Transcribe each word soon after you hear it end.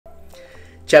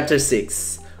Chapter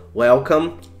 6.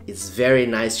 Welcome, it's very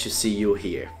nice to see you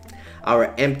here.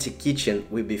 Our empty kitchen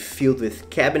will be filled with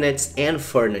cabinets and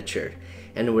furniture,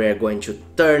 and we are going to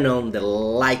turn on the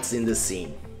lights in the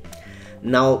scene.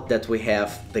 Now that we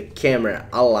have the camera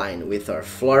aligned with our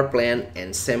floor plan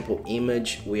and sample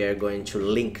image, we are going to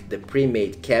link the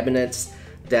pre-made cabinets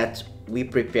that we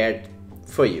prepared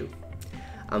for you.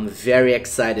 I'm very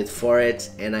excited for it,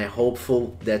 and I'm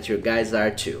hopeful that you guys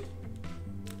are too.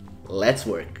 Let's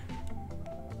work.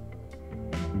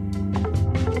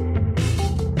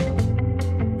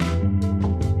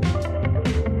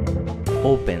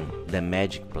 Open the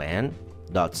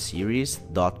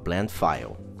magicplan.series.plan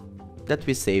file that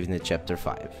we saved in chapter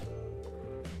 5.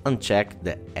 Uncheck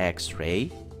the X-ray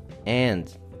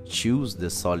and choose the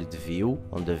solid view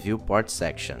on the viewport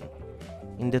section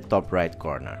in the top right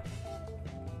corner.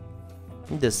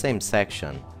 In the same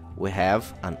section, we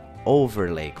have an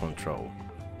overlay control,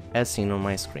 as seen on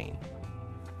my screen.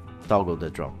 Toggle the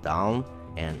drop down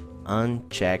and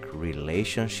uncheck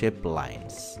relationship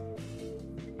lines.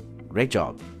 Great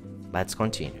job! Let's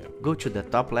continue. Go to the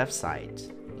top left side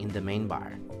in the main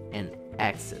bar and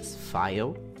access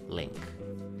File, Link.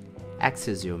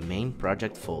 Access your main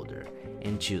project folder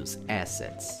and choose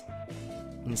Assets.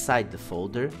 Inside the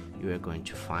folder, you are going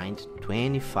to find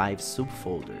 25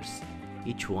 subfolders,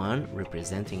 each one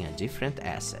representing a different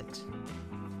asset.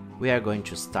 We are going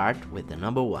to start with the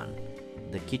number 1,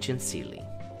 the kitchen ceiling.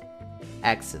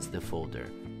 Access the folder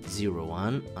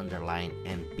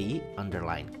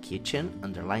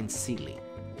 01_MP_kitchen_ceiling.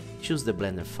 Choose the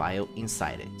Blender file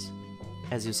inside it,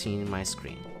 as you see in my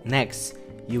screen. Next,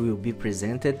 you will be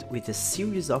presented with a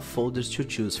series of folders to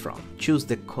choose from. Choose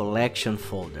the collection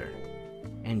folder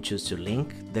and choose to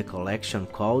link the collection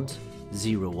called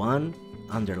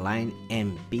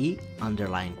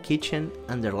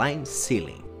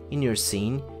 01_MP_kitchen_ceiling. In your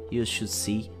scene, you should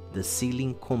see the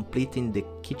ceiling completing the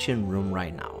kitchen room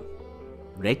right now.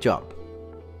 Great job!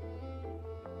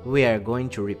 We are going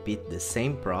to repeat the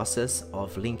same process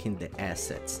of linking the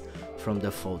assets from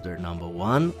the folder number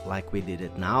 1, like we did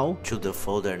it now, to the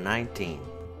folder 19.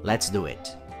 Let's do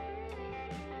it!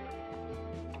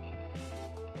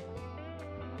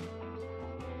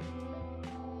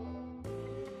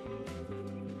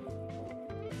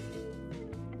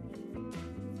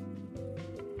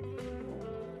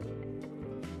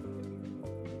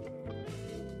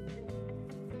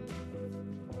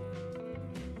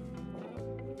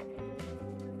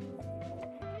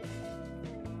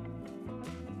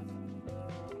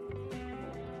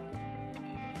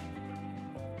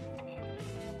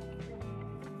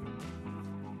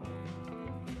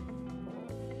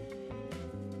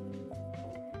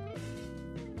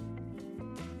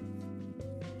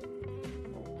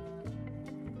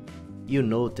 You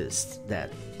noticed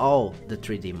that all the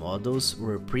 3D models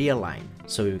were pre-aligned,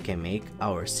 so you can make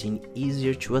our scene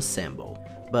easier to assemble.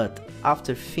 But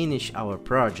after finish our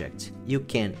project, you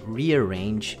can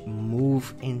rearrange,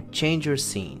 move and change your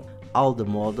scene. All the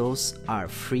models are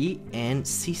free and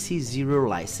CC0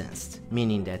 licensed,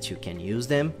 meaning that you can use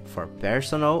them for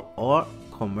personal or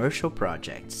commercial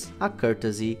projects, a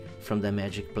courtesy from the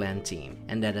magicplan team,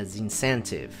 and that is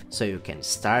incentive so you can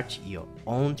start your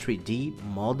own 3D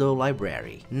model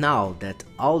library. Now that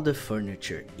all the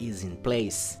furniture is in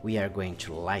place, we are going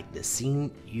to light the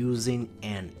scene using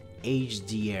an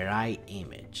HDRI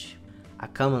image, a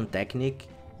common technique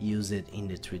used in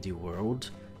the 3D world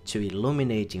to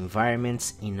illuminate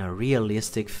environments in a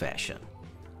realistic fashion.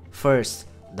 First,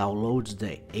 download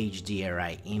the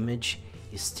HDRI image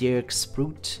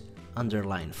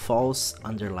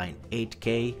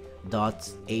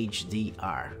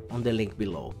stirexprut_false_8k.hdr on the link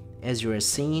below, as you are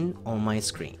seeing on my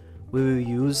screen. We will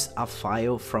use a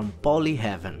file from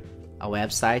Polyheaven, a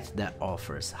website that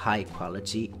offers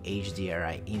high-quality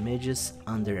HDRI images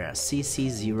under a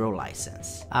CC0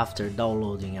 license. After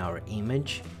downloading our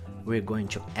image, we're going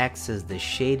to access the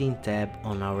Shading tab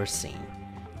on our scene.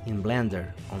 In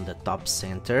Blender, on the top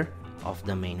center of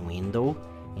the main window,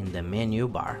 in the menu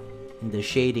bar. In the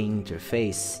shading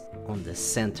interface, on the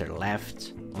center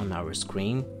left on our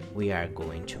screen, we are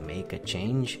going to make a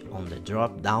change on the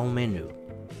drop-down menu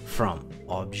from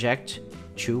Object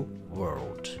to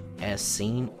World, as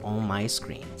seen on my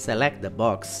screen. Select the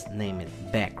box named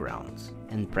Background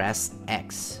and press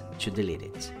X to delete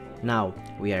it. Now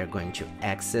we are going to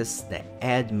access the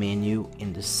Add menu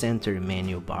in the center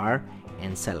menu bar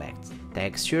and select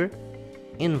Texture,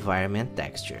 Environment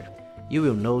Texture. You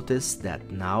will notice that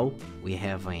now we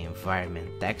have an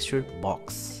environment texture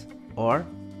box or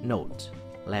node.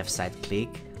 Left side click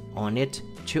on it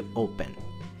to open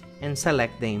and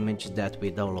select the image that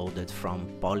we downloaded from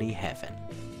Polyheaven.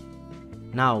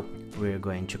 Now we're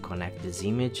going to connect this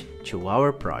image to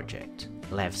our project.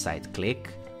 Left side click,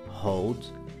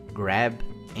 hold, grab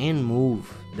and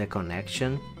move the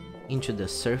connection into the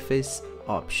surface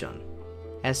option,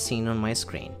 as seen on my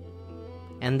screen.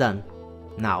 And done.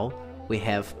 Now we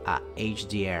have a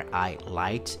HDRI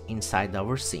light inside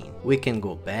our scene. We can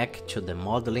go back to the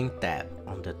modeling tab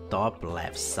on the top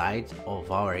left side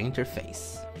of our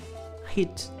interface.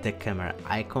 Hit the camera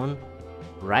icon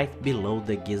right below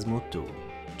the gizmo tool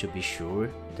to be sure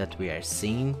that we are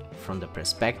seeing from the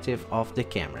perspective of the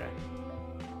camera.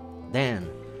 Then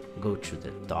go to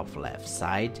the top left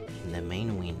side in the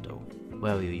main window,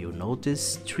 where you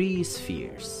notice 3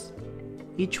 spheres.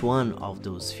 Each one of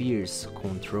those spheres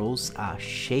controls a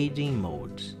shading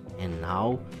mode, and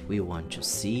now we want to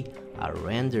see a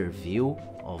render view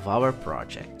of our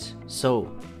project.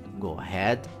 So go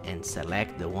ahead and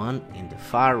select the one in the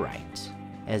far right.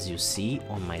 As you see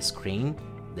on my screen,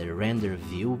 the render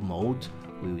view mode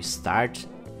will start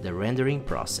the rendering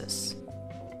process.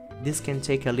 This can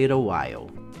take a little while,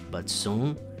 but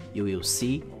soon you will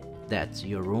see that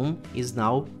your room is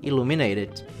now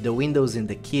illuminated. The windows in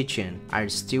the kitchen are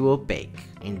still opaque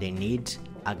and they need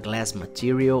a glass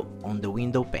material on the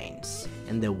window panes,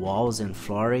 and the walls and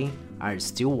flooring are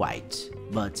still white.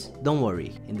 But don't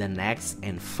worry, in the next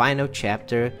and final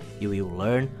chapter you will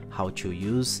learn how to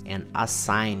use and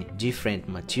assign different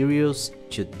materials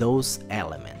to those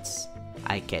elements.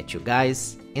 I catch you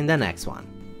guys in the next one.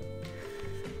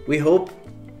 We hope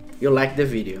you liked the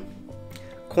video.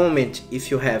 Comment if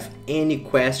you have any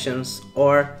questions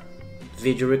or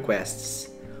video requests.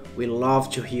 We love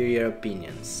to hear your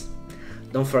opinions.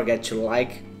 Don't forget to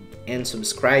like and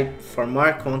subscribe for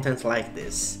more content like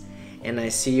this. And I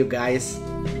see you guys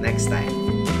next time.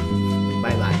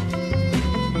 Bye bye.